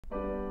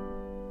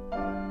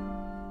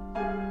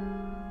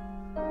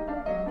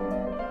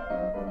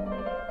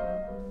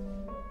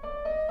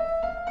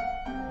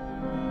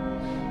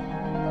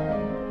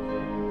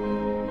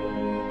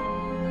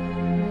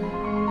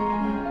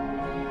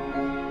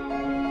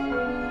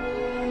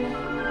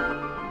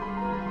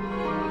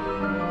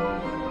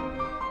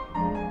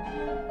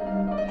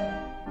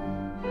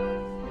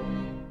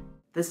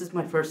This is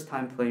my first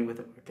time playing with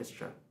an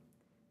orchestra.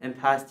 In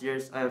past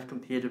years, I have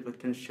competed with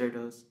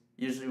concertos,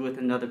 usually with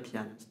another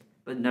pianist,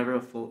 but never a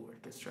full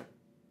orchestra.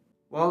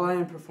 While I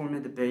am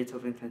performing the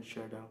Beethoven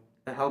concerto,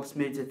 it helps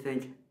me to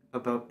think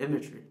about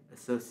imagery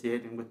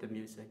associating with the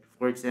music,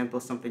 for example,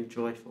 something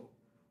joyful,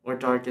 or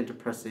dark and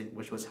depressing,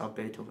 which was how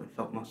Beethoven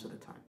felt most of the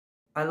time.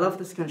 I love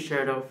this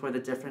concerto for the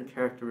different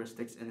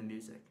characteristics in the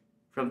music,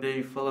 from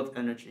being full of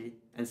energy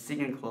and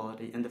singing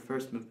quality in the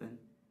first movement,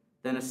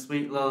 then a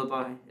sweet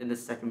lullaby in the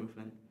second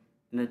movement,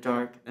 and a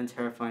dark and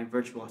terrifying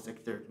virtuosic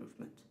third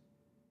movement.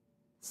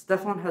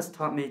 Stefan has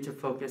taught me to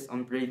focus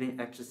on breathing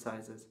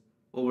exercises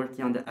while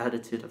working on the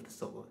attitude of the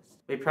soloist.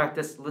 We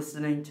practice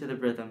listening to the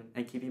rhythm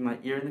and keeping my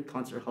ear in the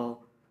concert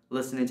hall,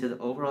 listening to the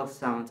overall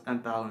sound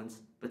and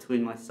balance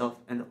between myself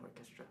and the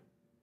orchestra.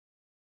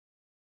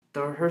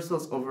 The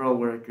rehearsals overall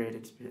were a great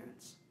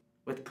experience.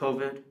 With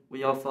COVID,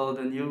 we all followed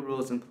the new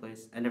rules in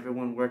place and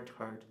everyone worked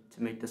hard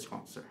to make this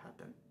concert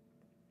happen.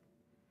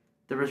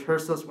 The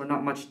rehearsals were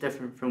not much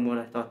different from what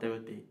I thought they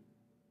would be,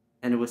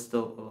 and it was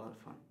still a lot of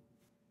fun.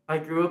 I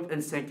grew up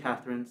in St.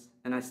 Catharines,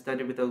 and I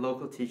studied with a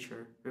local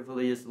teacher,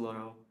 Rivalius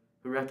Loro,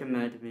 who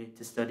recommended me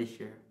to study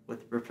here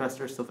with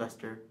Professor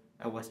Sylvester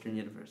at Western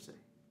University.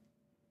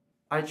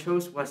 I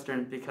chose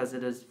Western because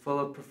it is full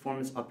of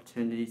performance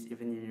opportunities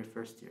even in your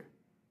first year,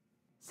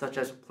 such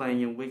as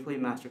playing in weekly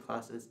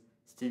masterclasses,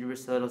 studio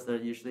recitals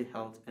that are usually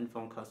held in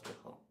Von Concert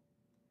Hall.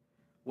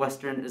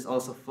 Western is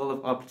also full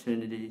of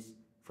opportunities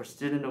for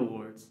student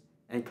awards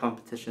and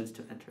competitions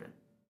to enter in.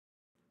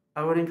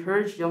 I would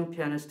encourage young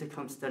pianists to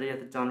come study at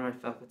the Wright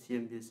Faculty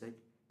of Music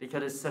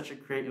because it's such a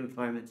great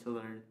environment to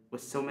learn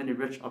with so many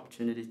rich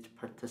opportunities to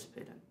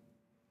participate in.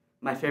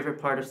 My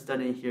favorite part of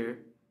studying here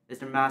is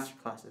the master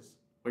classes,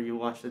 where you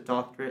watch the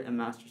doctorate and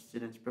master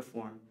students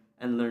perform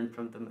and learn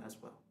from them as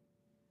well.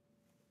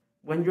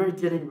 When you're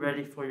getting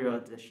ready for your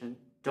audition,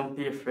 don't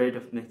be afraid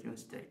of making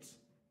mistakes.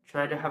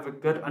 Try to have a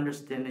good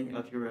understanding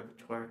of your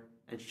repertoire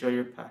and show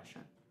your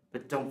passion,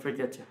 but don't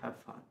forget to have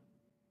fun.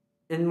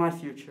 In my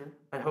future,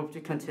 I hope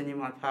to continue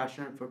my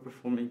passion for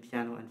performing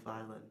piano and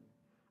violin.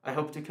 I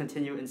hope to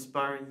continue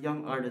inspiring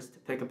young artists to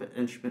pick up an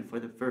instrument for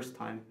the first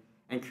time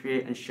and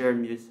create and share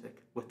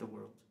music with the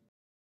world.